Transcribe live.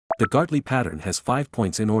The Gartley pattern has 5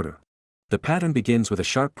 points in order. The pattern begins with a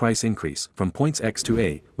sharp price increase from points X to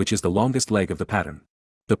A, which is the longest leg of the pattern.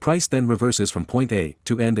 The price then reverses from point A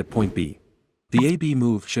to end at point B. The AB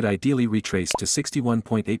move should ideally retrace to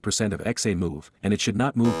 61.8% of XA move, and it should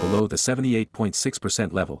not move below the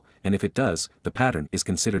 78.6% level, and if it does, the pattern is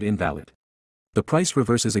considered invalid. The price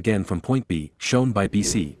reverses again from point B, shown by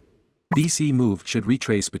BC. BC move should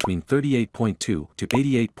retrace between 38.2 to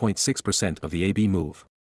 88.6% of the AB move.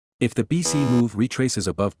 If the BC move retraces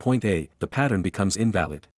above point A, the pattern becomes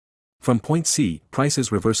invalid. From point C,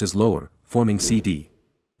 prices reverses lower, forming CD.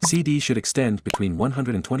 CD should extend between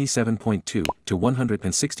 127.2 to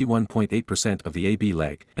 161.8% of the AB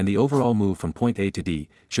leg, and the overall move from point A to D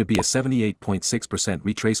should be a 78.6%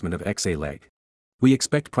 retracement of XA leg. We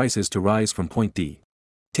expect prices to rise from point D.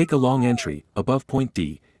 Take a long entry above point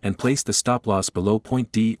D and place the stop loss below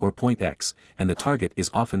point D or point X, and the target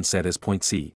is often set as point C.